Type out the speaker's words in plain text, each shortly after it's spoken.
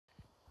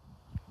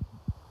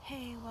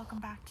Hey, welcome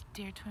back to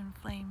Dear Twin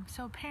Flame.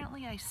 So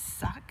apparently I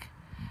suck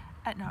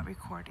at not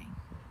recording.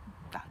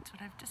 That's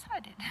what I've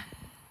decided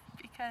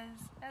because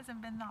it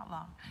hasn't been that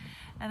long.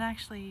 And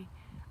actually,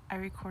 I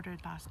recorded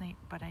last night,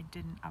 but I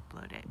didn't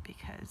upload it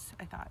because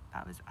I thought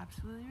that was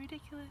absolutely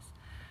ridiculous.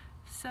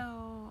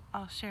 So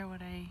I'll share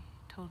what I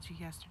told you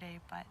yesterday,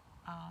 but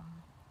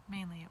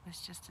mainly it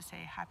was just to say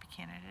Happy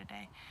Canada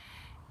Day.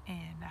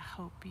 And I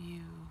hope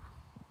you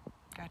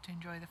got to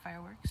enjoy the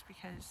fireworks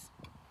because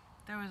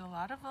there was a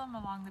lot of them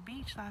along the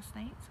beach last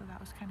night, so that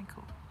was kind of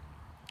cool.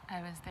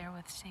 I was there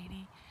with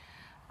Sadie.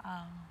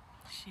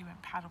 She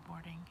went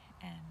paddleboarding,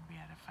 and we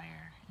had a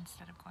fire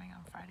instead of going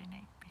on Friday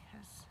night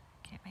because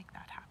I can't make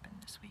that happen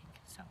this week.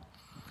 So,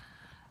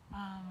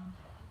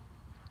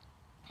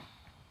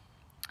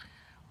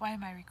 why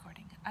am I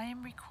recording? I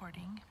am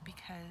recording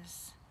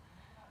because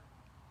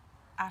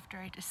after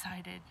I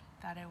decided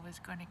that I was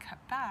going to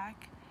cut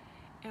back,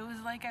 it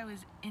was like I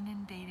was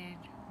inundated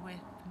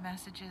with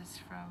messages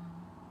from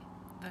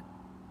the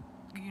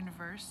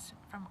universe,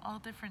 from all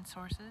different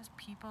sources,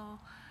 people,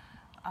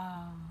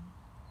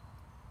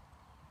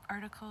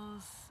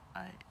 articles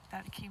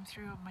that came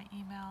through on my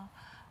email.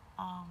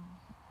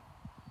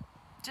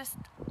 Just,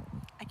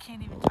 I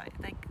can't even tell you.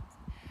 Like,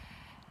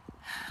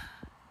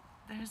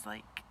 there's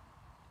like,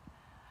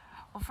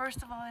 well, first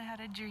of all, I had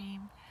a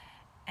dream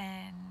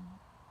and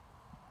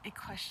it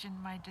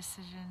questioned my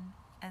decision.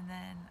 And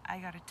then I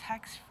got a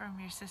text from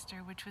your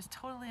sister, which was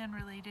totally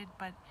unrelated,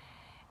 but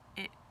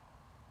it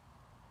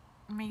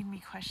made me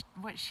question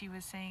what she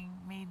was saying,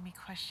 made me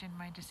question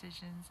my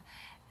decisions.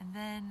 And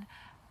then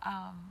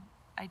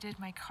I did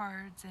my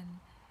cards, and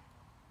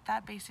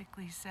that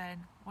basically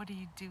said, "What are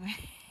you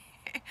doing?"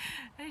 And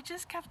I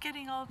just kept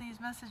getting all these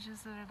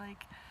messages that are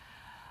like,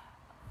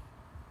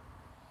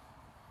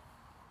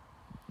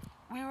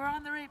 we were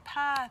on the right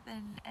path,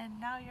 and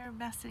now you're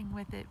messing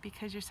with it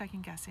because you're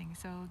second guessing.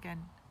 So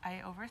again,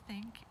 I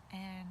overthink,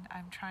 and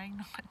I'm trying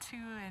not to,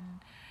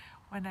 and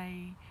when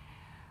I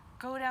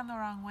go down the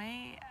wrong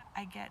way,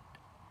 I get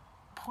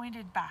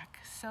pointed back.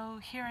 So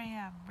here I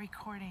am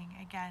recording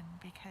again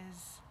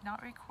because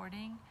not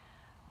recording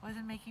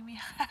wasn't making me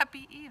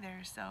happy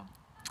either. So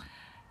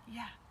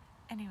yeah,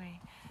 anyway,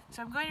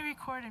 so I'm going to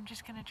record. I'm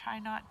just going to try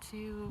not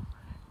to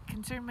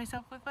concern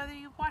myself with whether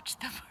you watch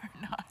them or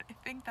not. I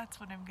think that's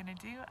what I'm going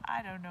to do.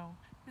 I don't know.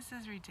 This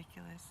is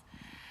ridiculous.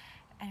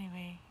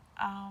 Anyway,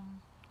 what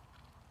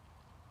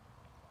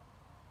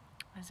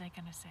was I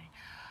going to say?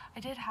 I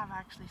did have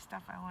actually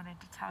stuff I wanted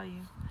to tell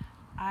you.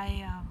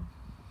 I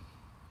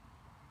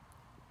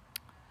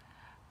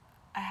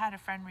had a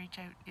friend reach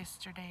out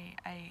yesterday.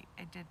 I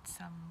did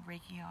some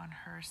Reiki on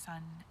her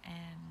son,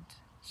 and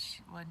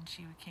when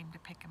she came to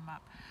pick him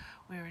up,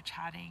 we were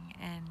chatting,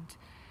 and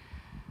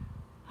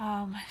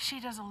she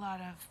does a lot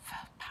of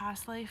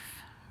past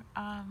life,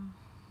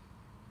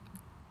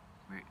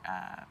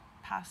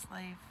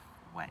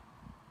 what,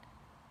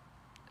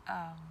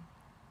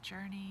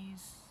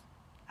 journeys,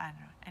 I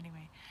don't know,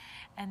 anyway.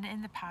 And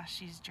in the past,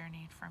 she's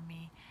journeyed for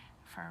me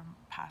for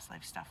past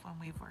life stuff when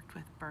we've worked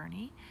with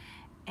Bernie.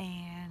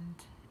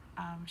 And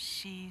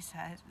she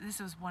said, this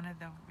was one of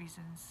the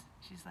reasons,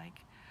 she's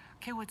like,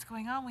 "Okay, what's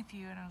going on with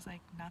you?" And I was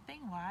like,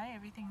 "Nothing, why?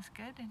 Everything's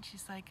good." And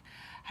she's like,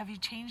 "Have you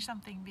changed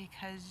something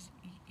because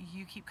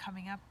you keep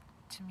coming up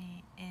to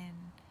me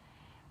in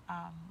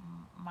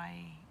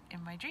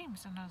my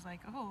dreams?" And I was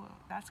like, "Oh,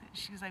 that's good."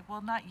 She was like,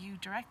 "Well, not you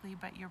directly,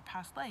 but your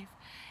past life."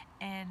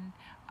 And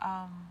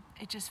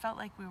it just felt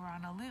like we were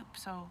on a loop.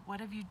 So what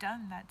have you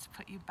done that's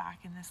put you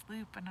back in this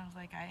loop? And I was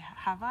like,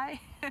 have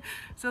I?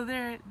 So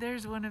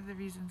there's one of the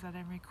reasons that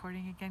I'm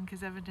recording again,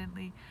 because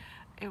evidently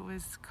it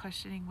was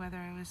questioning whether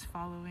I was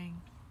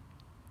following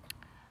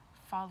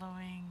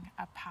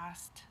a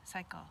past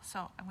cycle.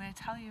 So I'm going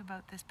to tell you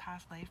about this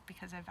past life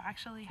because I've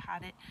actually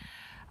had it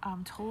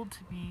told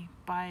to me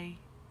by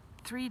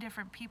 3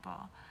 different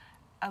people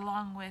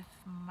along with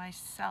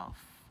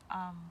myself,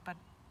 but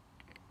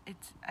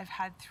I've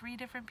had 3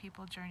 different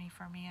people journey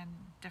for me on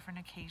different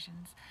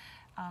occasions,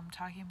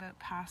 talking about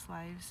past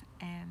lives,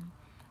 and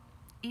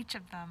each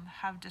of them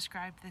have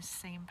described this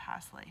same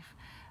past life.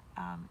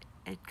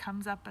 It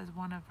comes up as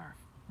one of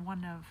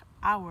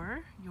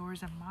our,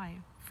 yours and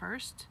my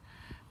first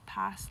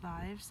past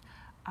lives,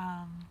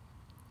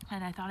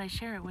 and I thought I'd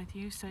share it with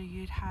you so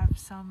you'd have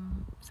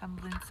some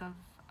semblance of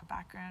a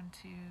background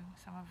to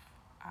some of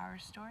our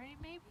story,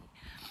 maybe.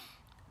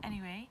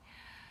 Anyway,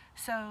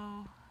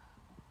 so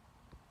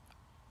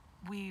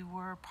we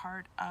were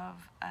part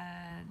of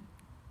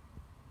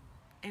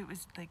it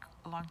was like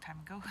a long time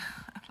ago.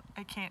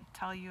 I can't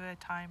tell you a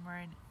time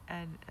or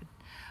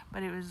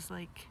but it was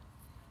like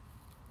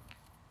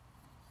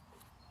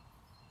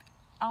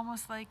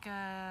almost like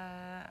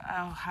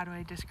how do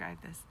I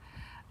describe this?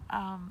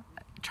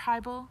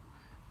 Tribal,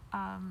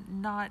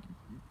 not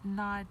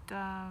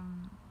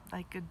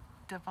like a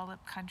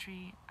developed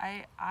country.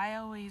 I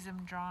always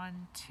am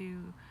drawn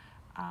to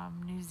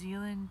New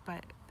Zealand,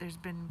 but there's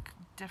been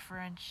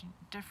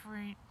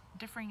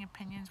differing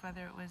opinions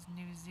whether it was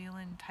New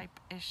Zealand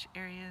type-ish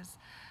areas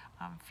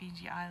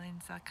Fiji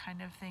Islands, that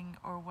kind of thing,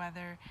 or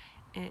whether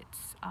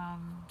it's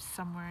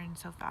somewhere in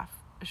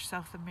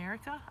South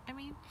America. I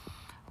mean,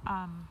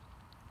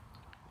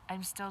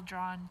 I'm still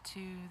drawn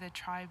to the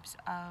tribes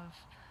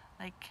of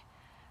like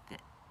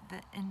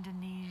the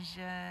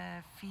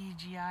Indonesia,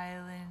 Fiji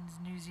Islands,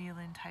 New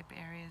Zealand type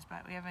areas,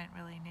 but we haven't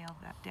really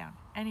nailed that down.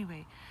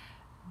 Anyway,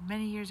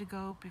 many years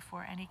ago,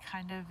 before any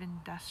kind of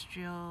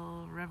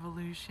industrial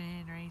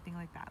revolution or anything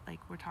like that, like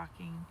we're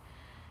talking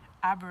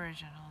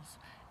Aboriginals,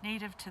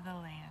 native to the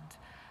land,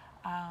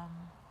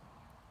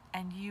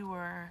 and you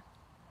were,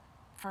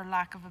 for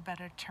lack of a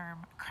better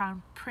term,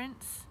 crown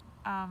prince.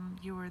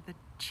 You were the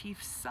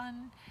chief's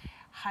son,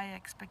 high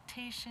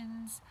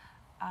expectations,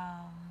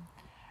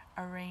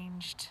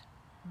 arranged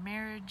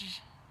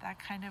marriage, that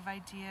kind of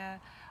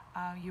idea.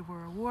 You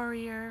were a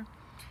warrior.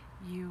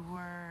 You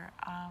were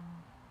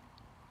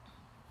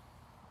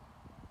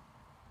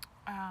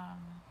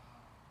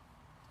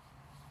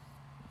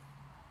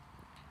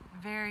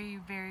very,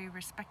 very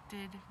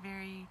respected,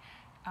 very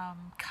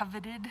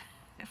coveted,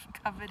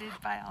 coveted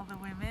by all the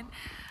women.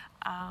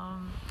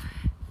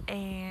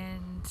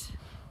 And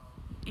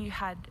you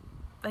had,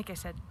 like I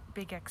said,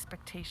 big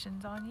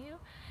expectations on you.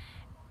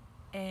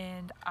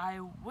 And I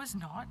was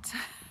not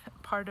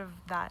part of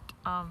that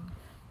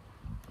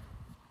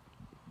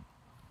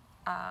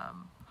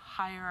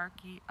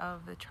hierarchy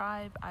of the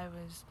tribe. I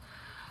was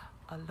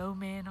a low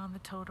man on the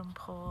totem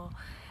pole.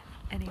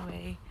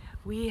 Anyway,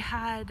 we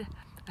had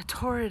a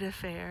torrid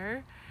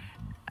affair.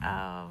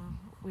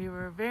 We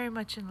were very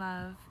much in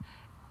love,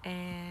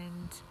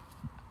 and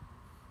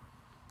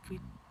we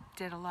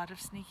did a lot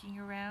of sneaking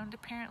around,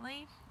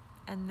 apparently.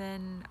 And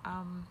then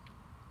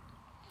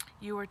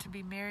you were to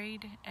be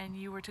married, and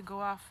you were to go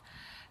off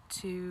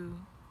to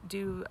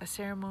do a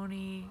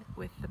ceremony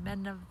with the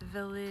men of the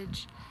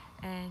village,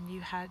 and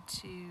you had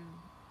to,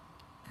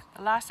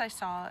 the last I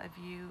saw of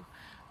you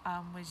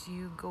was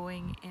you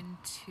going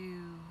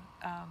into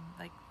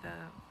like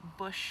the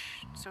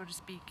bush, so to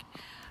speak,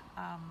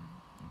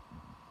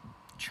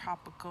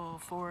 tropical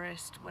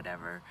forest,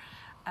 whatever.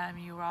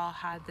 You all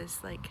had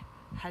this like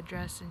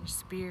headdress and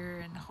spear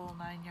and the whole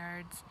 9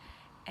 yards,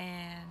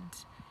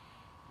 and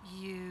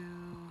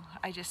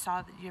I just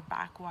saw that you're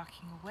back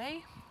walking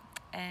away,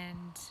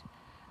 and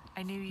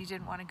I knew you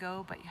didn't want to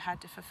go, but you had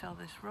to fulfill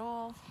this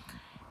role,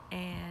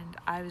 and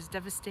I was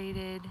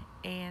devastated.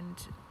 And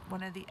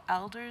one of the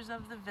elders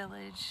of the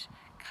village,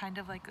 kind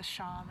of like a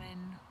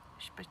shaman,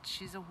 but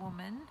she's a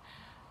woman,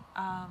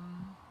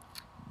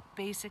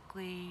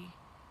 basically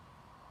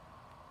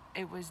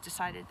it was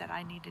decided that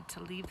I needed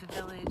to leave the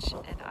village,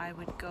 and I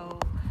would go,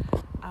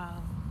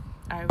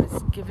 I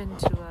was given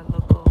to a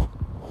local,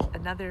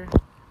 another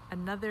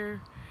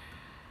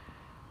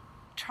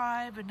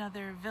tribe,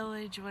 another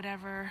village,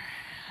 whatever.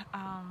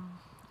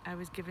 I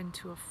was given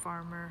to a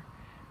farmer,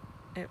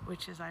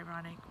 which is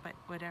ironic, but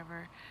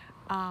whatever,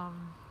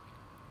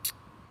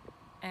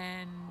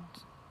 and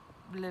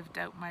lived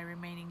out my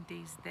remaining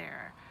days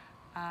there.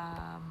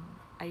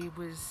 I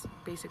was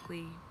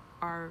basically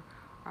our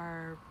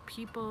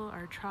people,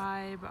 our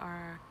tribe,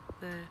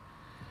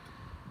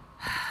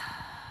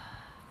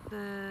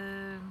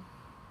 the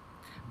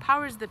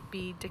powers that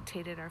be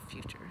dictated our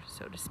future,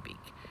 so to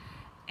speak.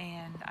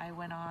 And I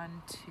went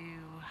on to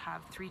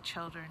have 3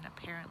 children.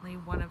 Apparently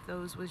one of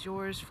those was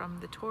yours from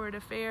the torrid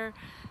affair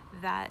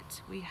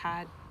that we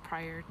had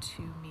prior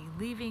to me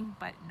leaving,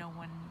 but no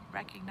one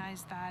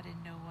recognized that,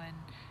 and no one,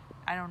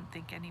 I don't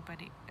think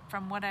anybody,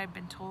 from what I've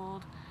been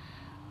told,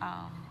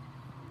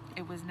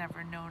 it was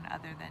never known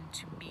other than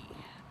to me.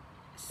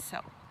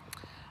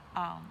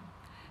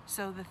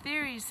 So the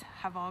theories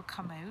have all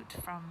come out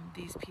from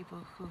these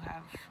people who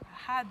have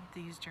had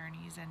these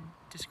journeys and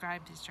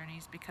described these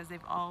journeys, because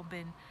they've all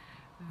been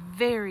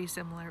very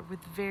similar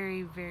with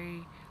very,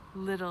 very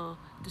little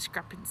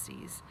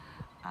discrepancies,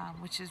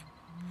 which is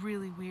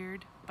really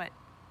weird, but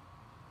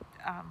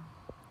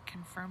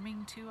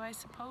confirming too, I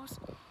suppose.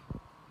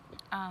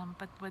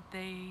 But what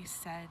they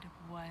said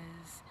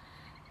was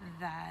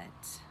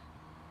that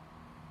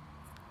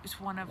it's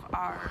one of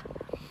our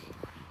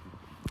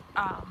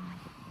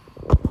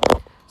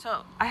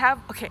so I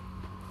have, okay,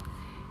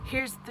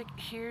 here's the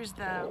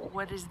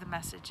what is the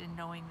message in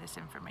knowing this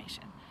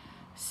information.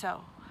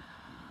 So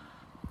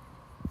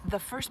the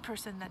first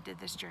person that did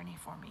this journey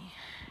for me,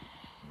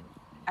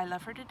 I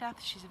love her to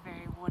death. She's a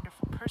very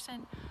wonderful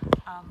person,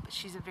 but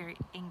she's a very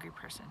angry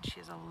person. She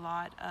has a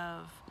lot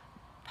of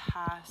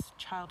past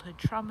childhood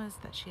traumas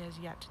that she has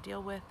yet to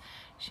deal with.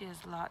 She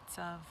has lots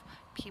of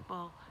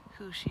people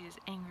who she is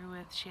angry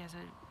with. She has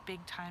a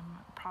big time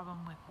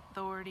problem with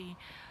authority.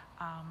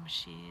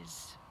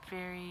 She's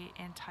very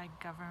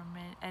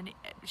anti-government, and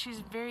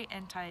she's very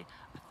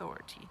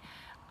anti-authority.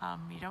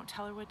 You don't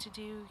tell her what to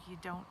do. You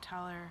don't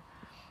tell her.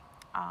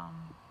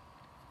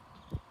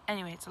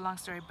 Anyway, it's a long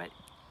story, but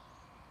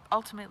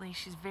ultimately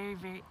she's very,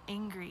 very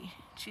angry.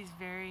 She's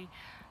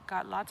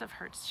got lots of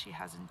hurts she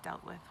hasn't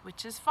dealt with,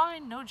 which is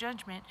fine, no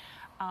judgment,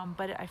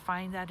 but I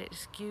find that it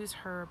skews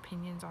her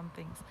opinions on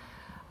things.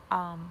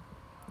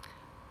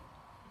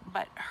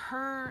 but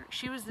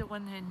she was the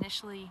one who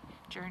initially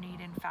journeyed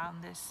and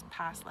found this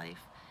past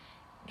life.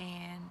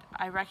 And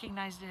I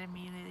recognized it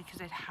immediately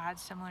because I'd had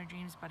similar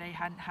dreams, but I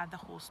hadn't had the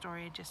whole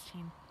story.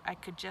 I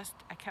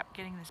kept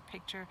getting this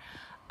picture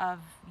of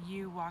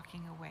you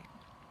walking away.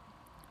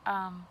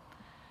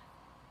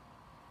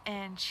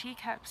 And she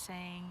kept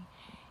saying,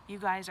 you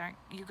guys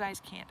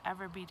can't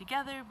ever be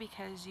together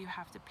because you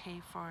have to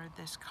pay for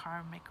this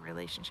karmic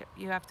relationship.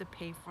 You have to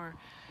pay for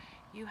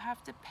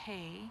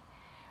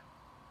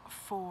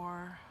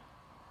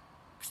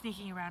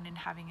sneaking around and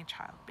having a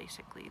child,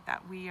 basically,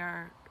 that we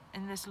are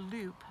in this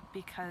loop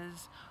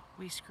because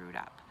we screwed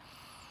up.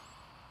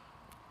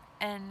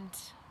 And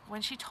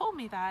when she told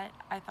me that,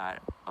 I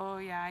thought, oh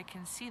yeah, I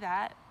can see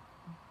that,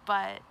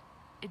 but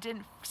it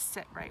didn't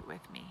sit right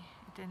with me.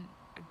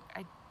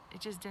 It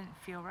just didn't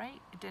feel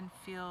right. It didn't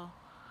feel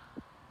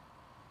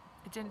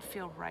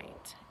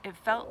right. It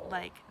felt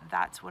like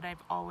that's what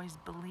I've always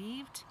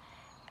believed,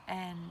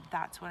 and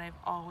that's what I've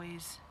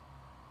always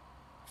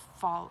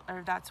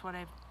that's what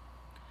I've,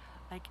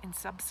 like, in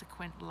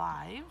subsequent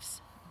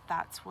lives,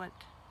 that's what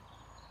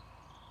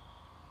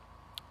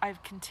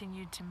I've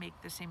continued to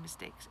make the same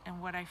mistakes, and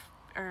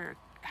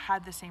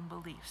had the same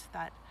beliefs,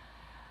 that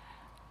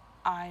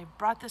I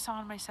brought this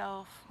on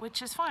myself,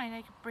 which is fine,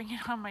 I could bring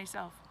it on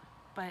myself,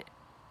 but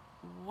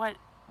what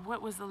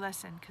was the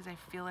lesson? Because I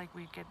feel like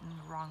we're getting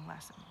the wrong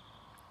lesson.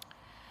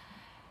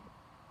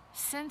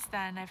 Since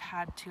then, I've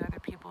had 2 other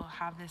people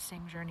have this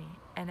same journey,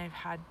 and I've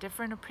had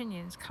different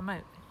opinions come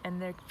out,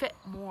 and they fit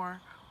more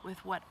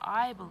with what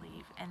I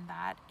believe, and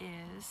that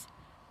is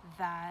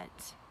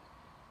that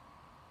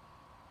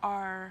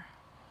our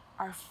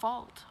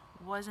fault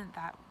wasn't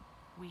that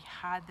we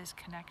had this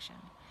connection.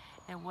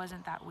 It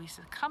wasn't that we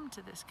succumbed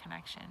to this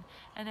connection,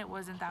 and it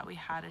wasn't that we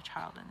had a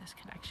child in this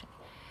connection.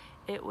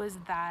 It was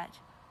that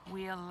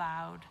we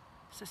allowed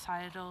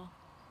societal,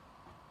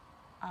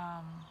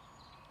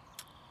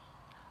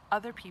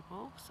 other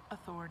people's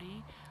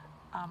authority,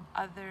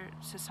 other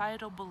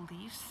societal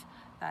beliefs,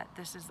 that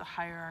this is the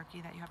hierarchy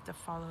that you have to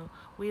follow.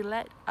 We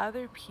let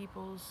other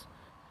people's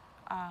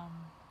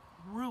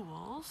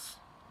rules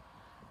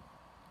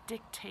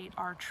dictate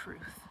our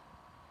truth,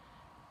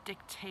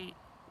 dictate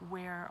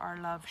where our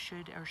love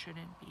should or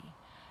shouldn't be,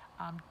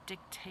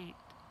 dictate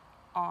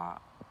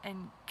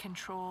and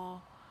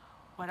control.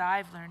 What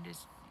I've learned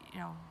is,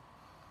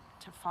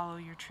 to follow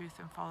your truth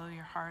and follow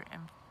your heart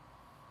and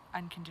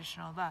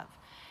unconditional love,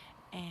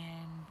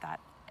 and that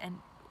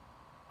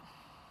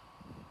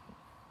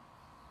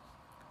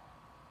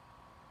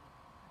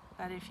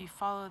if you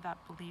follow that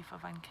belief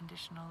of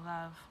unconditional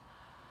love,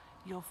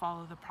 you'll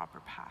follow the proper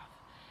path.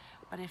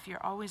 But if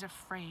you're always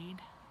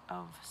afraid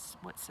of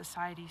what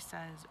society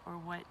says, or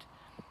what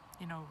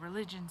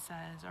religion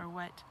says, or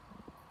what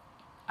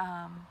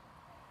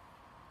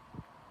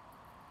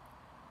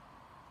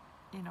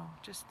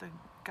just the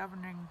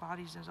governing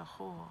bodies as a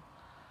whole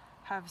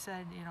have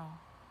said,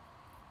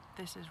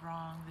 this is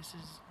wrong,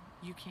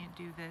 you can't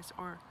do this,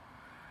 or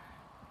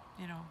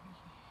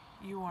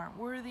you aren't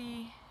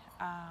worthy,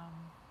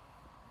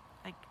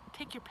 like,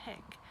 take your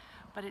pick.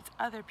 But it's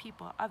other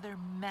people, other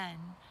men,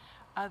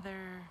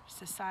 other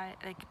society,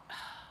 like,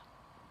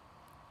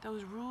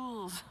 those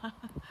rules.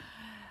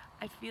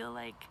 I feel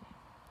like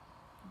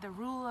the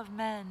rule of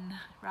men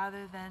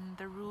rather than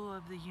the rule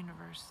of the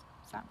universe.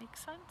 Does that make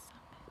sense?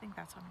 I think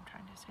that's what I'm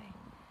trying to say.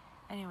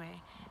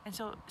 Anyway, and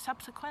so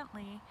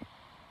subsequently,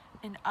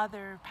 in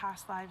other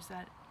past lives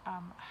that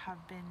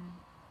have been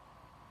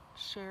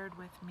shared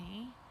with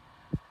me,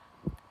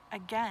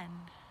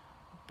 again,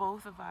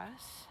 both of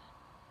us,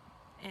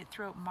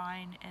 throughout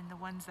mine and the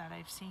ones that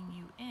I've seen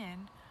you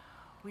in,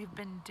 we've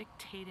been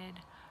dictated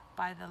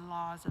by the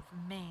laws of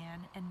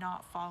man and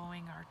not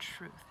following our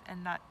truth.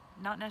 And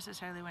not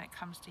necessarily when it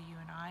comes to you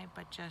and I,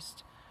 but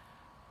just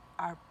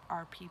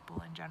our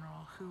people in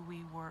general, who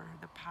we were,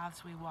 the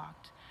paths we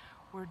walked,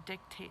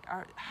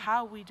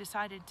 how we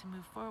decided to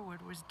move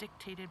forward was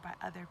dictated by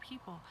other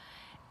people.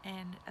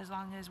 And as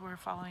long as we're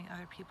following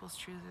other people's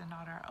truth and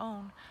not our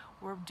own,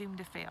 we're doomed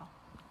to fail.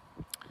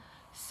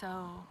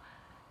 So,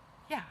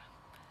 yeah.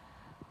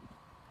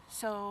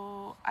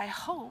 So I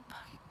hope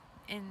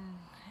and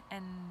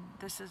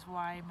this is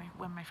why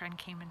when my friend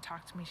came and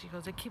talked to me, she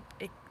goes,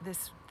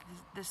 this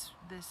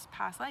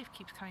past life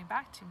keeps coming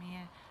back to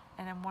me,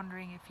 and I'm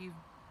wondering if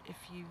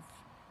you've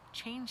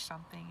changed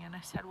something. And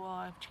I said, well,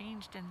 I've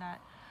changed in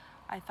that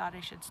I thought I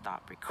should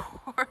stop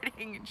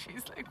recording. And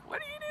she's like, what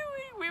are you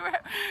doing?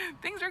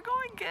 Things are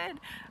going good.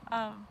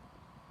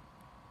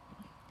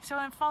 So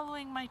I'm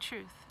following my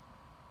truth,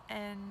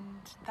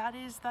 and that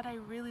is that I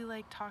really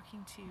like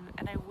talking to you,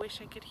 and I wish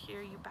I could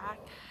hear you back.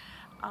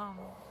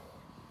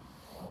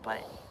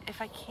 But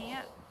if I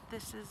can't,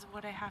 this is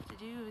what I have to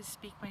do, is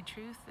speak my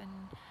truth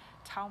and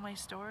tell my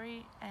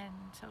story. And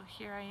so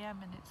here I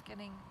am, and it's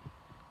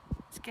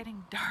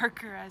getting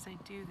darker as I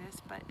do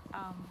this. But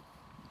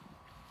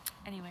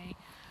anyway,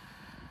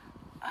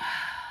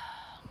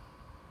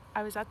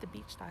 I was at the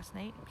beach last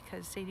night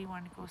because Sadie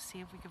wanted to go see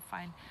if we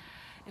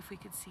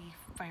could see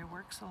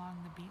fireworks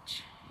along the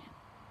beach.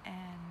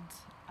 And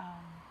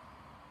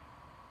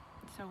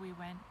so we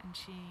went, and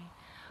she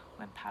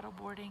went paddle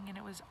boarding, and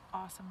it was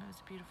awesome. It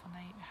was a beautiful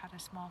night. We had a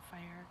small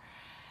fire,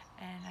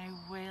 and I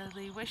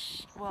really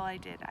wish, well, I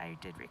did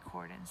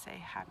record and say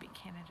Happy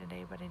Canada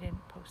Day, but I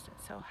didn't post it.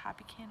 So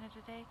Happy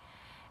Canada Day.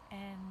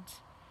 And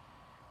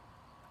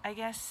I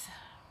guess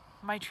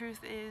my truth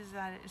is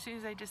that as soon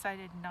as I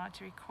decided not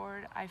to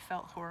record, I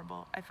felt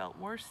horrible. I felt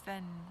worse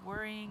than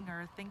worrying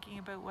or thinking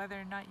about whether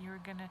or not you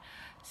were gonna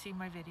see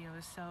my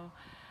videos. So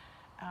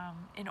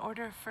in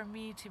order for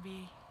me to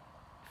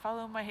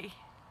follow my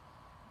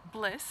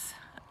bliss,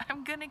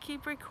 I'm gonna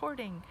keep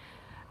recording.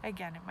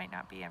 Again, it might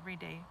not be every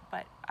day,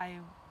 but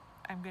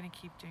I'm gonna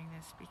keep doing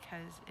this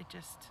because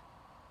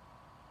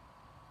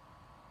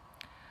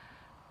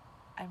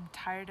I'm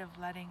tired of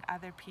letting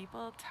other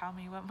people tell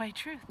me what my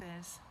truth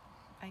is.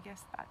 I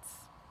guess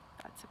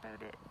that's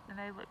about it.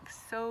 And I look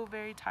so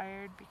very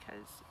tired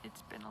because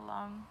it's been a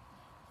long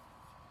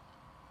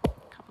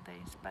couple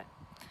days. But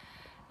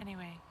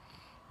anyway,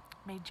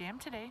 made jam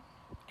today.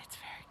 It's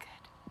very good.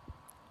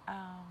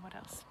 What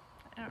else?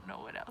 I don't know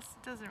what else.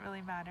 It doesn't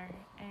really matter.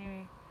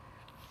 Anyway,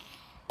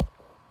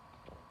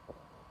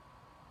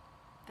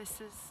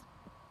 this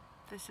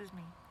is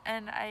me.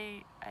 And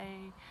I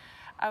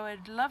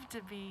would love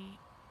to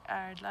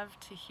I'd love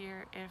to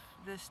hear if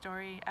this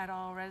story at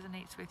all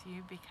resonates with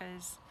you,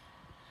 because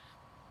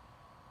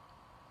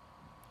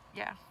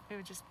yeah, it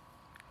was just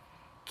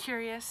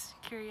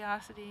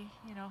curiosity,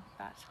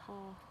 that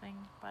whole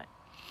thing. But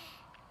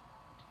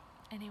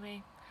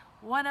anyway,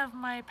 one of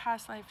my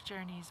past life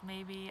journeys,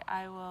 maybe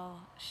I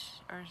will,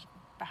 or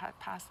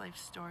past life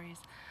stories,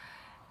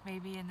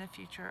 maybe in the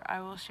future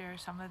I will share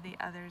some of the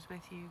others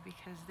with you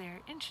because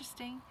they're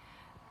interesting,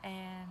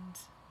 and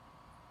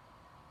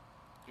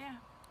yeah,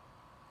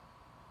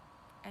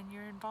 and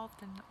you're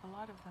involved in a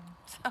lot of them,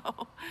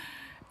 so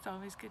it's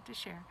always good to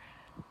share.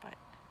 But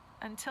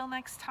until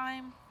next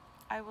time,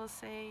 I will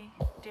say,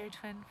 dear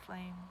twin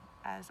flame,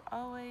 as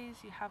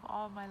always, you have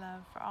all my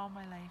love for all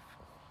my life.